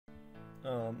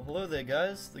Hello there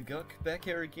guys, the Guck back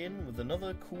here again with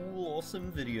another cool,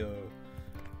 awesome video.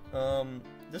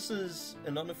 This is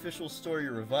an unofficial story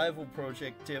revival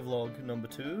project devlog number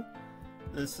 2.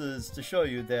 This is to show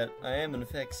you that I am in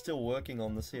fact still working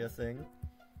on this here thing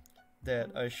that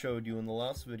I showed you in the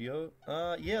last video.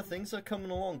 Yeah, things are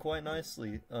coming along quite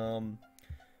nicely.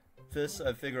 First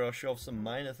I figure I'll show off some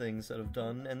minor things that I've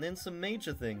done, and then some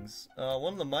major things.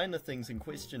 One of the minor things in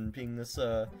question being this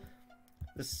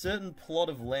certain plot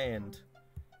of land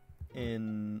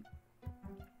in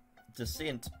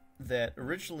Descent that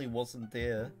originally wasn't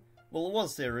there. Well, it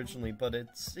was there originally, but it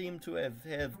seemed to have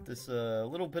this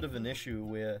little bit of an issue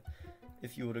where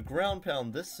if you were to ground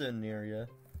pound this certain area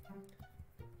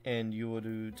and you were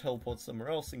to teleport somewhere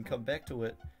else and come back to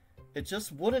it, it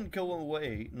just wouldn't go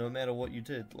away no matter what you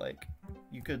did. Like,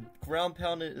 you could ground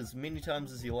pound it as many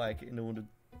times as you like and it would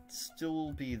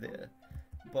still be there.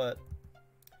 But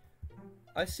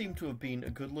I seem to have been a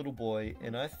good little boy,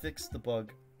 and I fixed the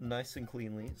bug nice and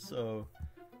cleanly, so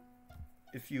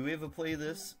if you ever play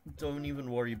this, don't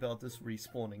even worry about this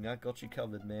respawning. I got you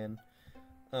covered, man.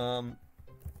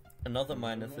 Another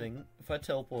minor thing, if I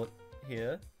teleport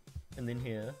here, and then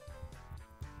here,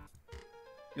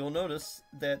 you'll notice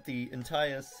that the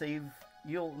entire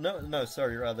you'll notice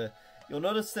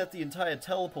that the entire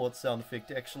teleport sound effect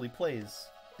actually plays,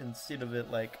 instead of it,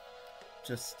 like,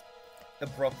 just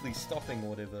abruptly stopping or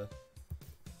whatever.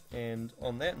 And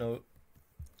on that note,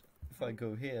 if I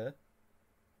go here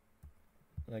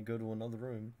and I go to another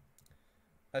room,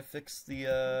 I fixed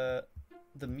the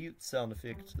mute sound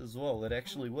effect as well. It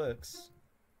actually works.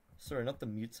 Sorry, not the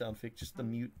mute sound effect, just the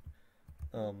mute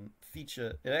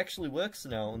feature. It actually works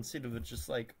now, instead of it just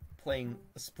like playing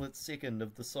a split second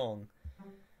of the song.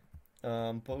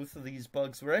 Both of these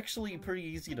bugs were actually pretty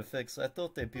easy to fix. I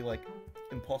thought they'd be like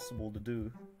impossible to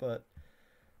do, but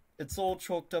it's all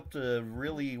chalked up to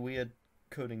really weird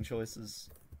coding choices.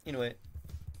 Anyway,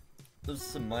 those are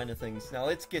some minor things. Now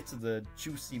let's get to the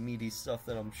juicy, meaty stuff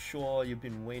that I'm sure you've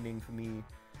been waiting for me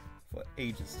for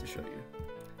ages to show you.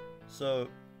 So,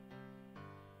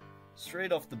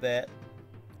 straight off the bat,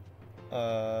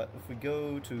 if we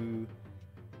go to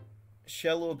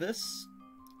Shallow Abyss,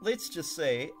 let's just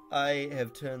say I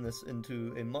have turned this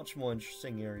into a much more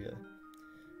interesting area.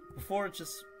 Before, it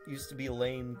just used to be a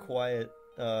lame, quiet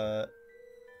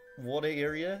water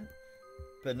area,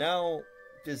 but now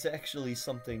there's actually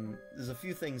there's a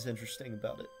few things interesting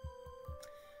about it.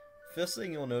 First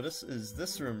thing you'll notice is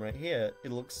this room right here.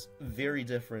 It looks very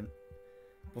different.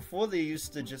 Before, there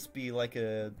used to just be like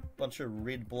a bunch of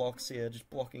red blocks here just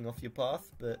blocking off your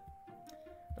path, but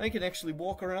now you can actually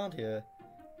walk around here.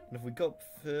 And if we go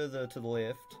further to the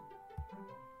left,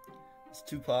 there's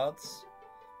two paths.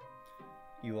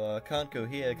 You can't go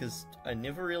here because I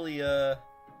never really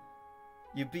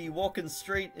you'd be walking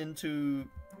straight into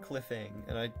Cliffhang,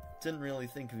 and I didn't really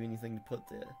think of anything to put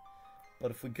there.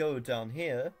 But if we go down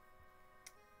here,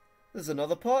 there's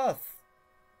another path,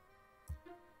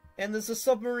 and there's a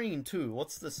submarine too.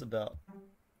 What's this about?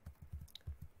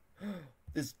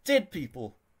 There's dead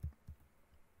people.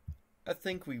 I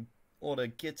think we ought to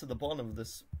get to the bottom of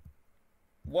this.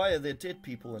 Why are there dead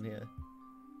people in here?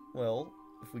 Well,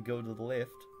 if we go to the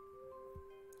left,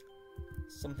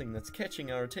 something that's catching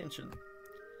our attention.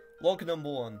 Log number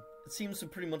 1. It seems to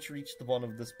pretty much reach the bottom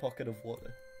of this pocket of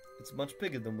water. It's much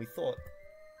bigger than we thought.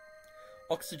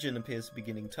 Oxygen appears to be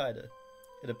getting tighter.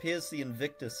 It appears the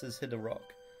Invictus has hit a rock.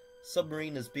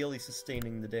 Submarine is barely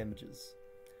sustaining the damages.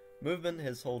 Movement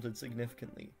has halted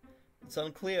significantly. It's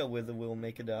unclear whether we'll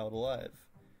make it out alive.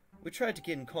 We tried to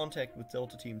get in contact with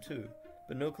Delta Team 2,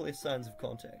 but no clear signs of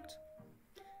contact.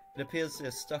 It appears they're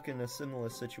stuck in a similar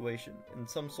situation, in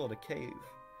some sort of cave.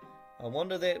 I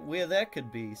wonder where that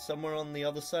could be. Somewhere on the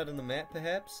other side of the map,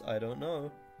 perhaps? I don't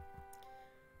know.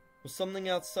 Was something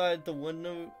outside the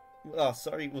window...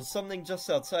 was something just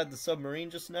outside the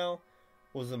submarine just now?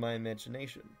 Or was it my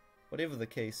imagination? Whatever the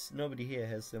case, nobody here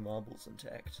has their marbles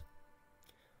intact.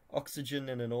 Oxygen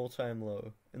in an all-time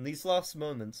low. In these last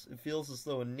moments, it feels as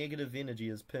though a negative energy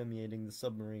is permeating the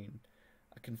submarine.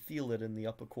 I can feel it in the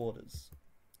upper quarters.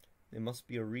 There must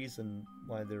be a reason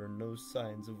why there are no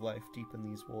signs of life deep in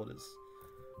these waters.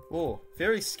 Oh,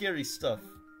 very scary stuff.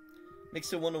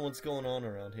 Makes you wonder what's going on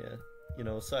around here, you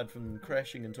know, aside from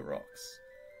crashing into rocks.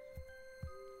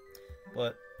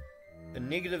 But a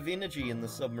negative energy in the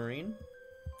submarine,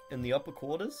 in the upper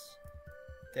quarters,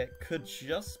 that could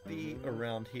just be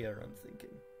around here, I'm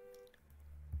thinking.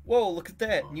 Whoa, look at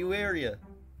that! New area!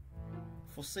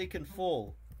 Forsaken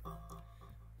Fall.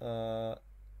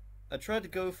 I tried to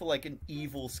go for like an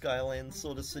evil Skylands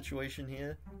sort of situation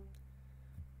here.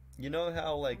 You know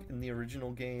how, like, in the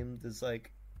original game, there's,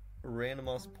 like, a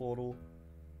random-ass portal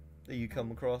that you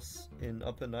come across in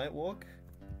Upper Nightwalk?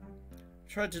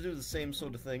 Tried to do the same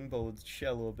sort of thing, but with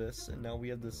Shallow Abyss, and now we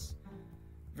have this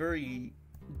very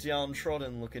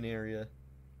downtrodden-looking area.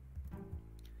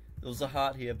 There was a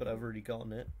heart here, but I've already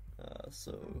gotten it,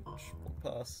 so just walk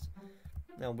past.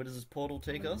 Now, where does this portal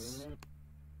take us?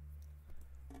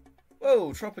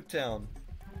 Whoa, Tropic Town!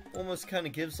 Almost kind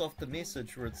of gives off the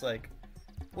message where it's like,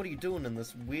 what are you doing in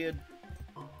this weird,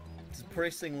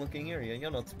 depressing looking area?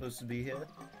 You're not supposed to be here.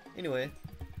 Anyway,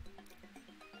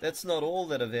 that's not all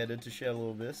that I've added to Shallow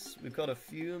Abyss. We've got a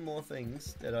few more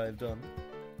things that I've done.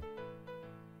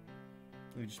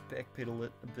 We just backpedal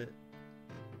it a bit.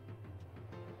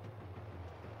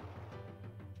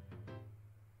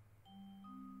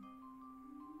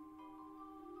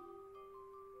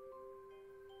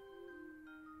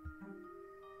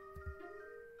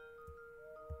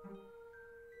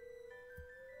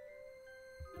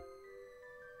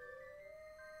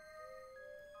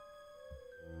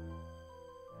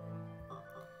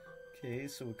 Okay,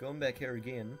 so we're going back here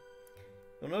again.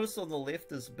 You'll notice on the left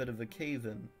there's a bit of a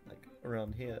cave-in, like,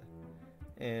 around here.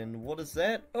 And what is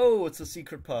that? Oh, it's a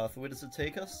secret path. Where does it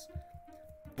take us?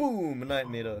 Boom! A night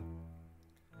meadow.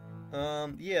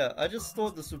 Yeah, I just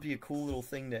thought this would be a cool little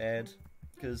thing to add.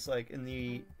 Because, like,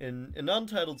 in an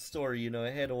Untitled Story, you know,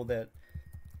 it had all that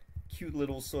cute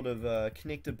little sort of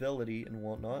connectability and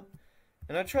whatnot.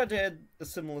 And I tried to add a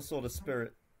similar sort of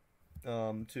spirit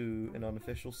to an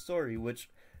Unofficial Story, which...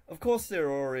 Of course there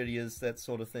already is that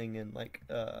sort of thing in, like,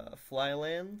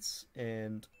 Flylands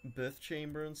and Birth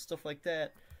Chamber and stuff like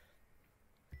that.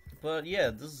 But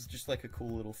yeah, this is just like a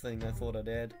cool little thing I thought I'd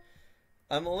add.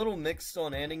 I'm a little mixed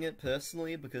on adding it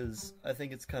personally because I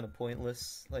think it's kind of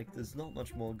pointless. Like, there's not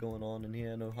much more going on in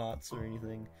here, no hearts or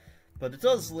anything. But it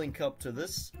does link up to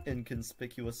this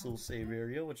inconspicuous little save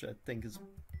area, which I think is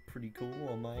pretty cool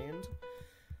on my end.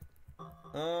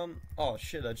 Oh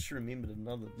shit, I just remembered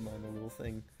another minor little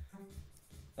thing.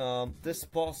 This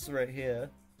boss right here,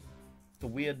 the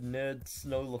weird nerd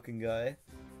snow looking guy,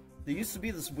 there used to be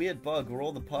this weird bug where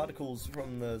all the particles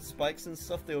from the spikes and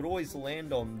stuff, they would always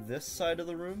land on this side of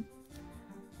the room,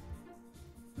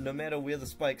 no matter where the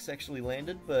spikes actually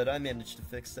landed, but I managed to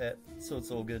fix that, so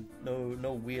it's all good.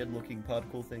 No weird looking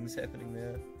particle things happening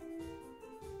there.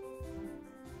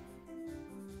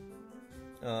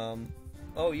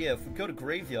 Oh yeah, if we go to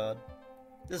Graveyard,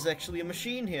 there's actually a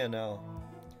machine here now.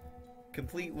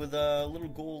 Complete with little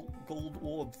gold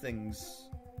orb things.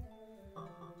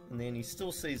 And then he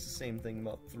still says the same thing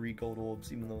about 3 gold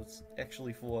orbs, even though it's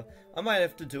actually 4. I might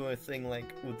have to do a thing like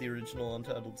with the original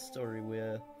Untitled Story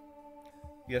where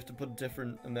you have to put a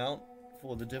different amount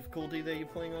for the difficulty that you're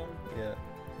playing on. Yeah.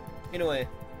 Anyway,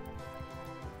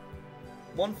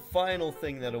 one final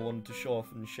thing that I wanted to show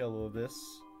off in Shallow Abyss,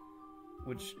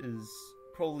 which is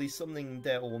probably something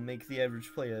that will make the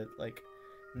average player, like,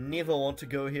 never want to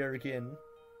go here again.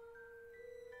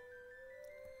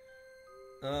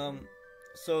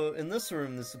 So in this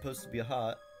room there's supposed to be a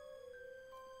heart,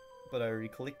 but I already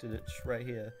collected it right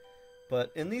here.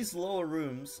 But in these lower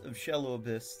rooms of Shallow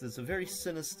Abyss, there's a very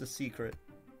sinister secret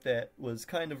that was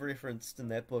kind of referenced in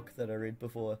that book that I read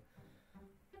before.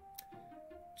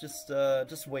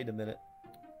 Just wait a minute.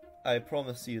 I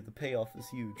promise you the payoff is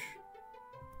huge.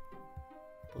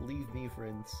 Believe me,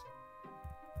 friends.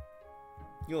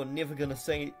 You're never gonna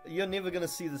see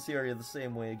this area the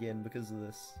same way again because of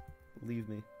this. Believe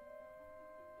me.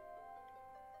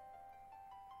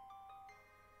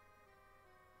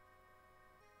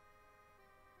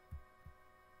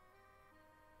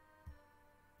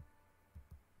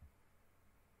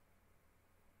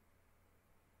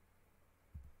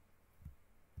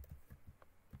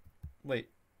 Wait.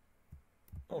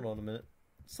 Hold on a minute.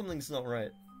 Something's not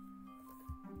right.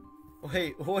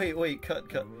 Wait,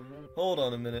 cut. Hold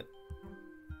on a minute.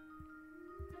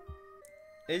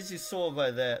 As you saw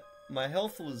by that, my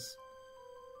health was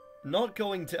not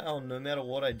going down no matter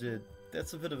what I did.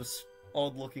 That's a bit of an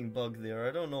odd looking bug there.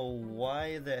 I don't know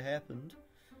why that happened,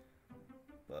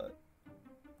 but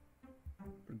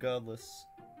regardless,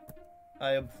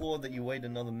 I implore that you wait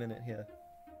another minute here.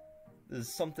 There's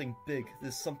something big,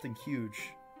 there's something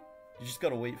huge. You just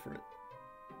gotta wait for it.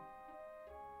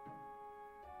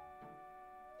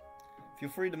 Feel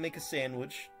free to make a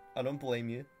sandwich. I don't blame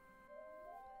you.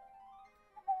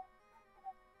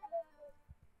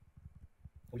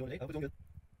 Are we doing it? We're doing good.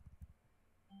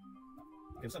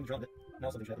 Okay, something dropped it.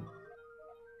 Now something's happening.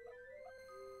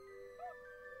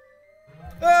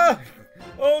 Ah!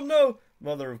 Oh no!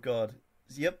 Mother of God.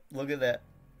 Yep, look at that.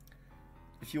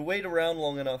 If you wait around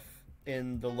long enough,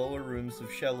 in the lower rooms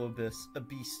of Shallow Abyss, a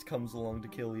beast comes along to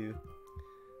kill you.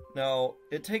 Now,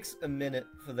 it takes a minute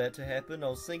for that to happen. I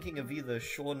was thinking of either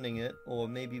shortening it, or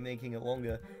maybe making it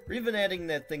longer, or even adding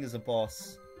that thing as a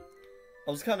boss.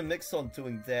 I was kind of mixed on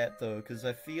doing that, though, because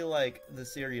I feel like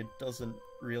this area doesn't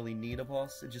really need a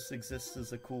boss. It just exists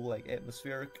as a cool, like,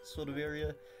 atmospheric sort of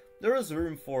area. There is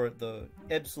room for it, though.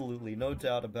 Absolutely, no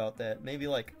doubt about that. Maybe,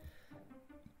 like,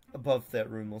 above that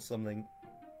room or something.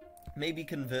 Maybe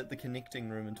convert the connecting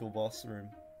room into a boss room.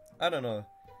 I don't know.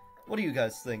 What do you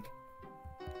guys think?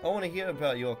 I want to hear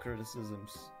about your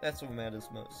criticisms. That's what matters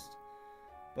most.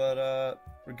 But,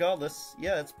 regardless,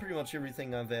 yeah, that's pretty much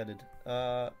everything I've added.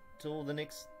 Till the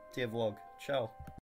next devlog. Ciao.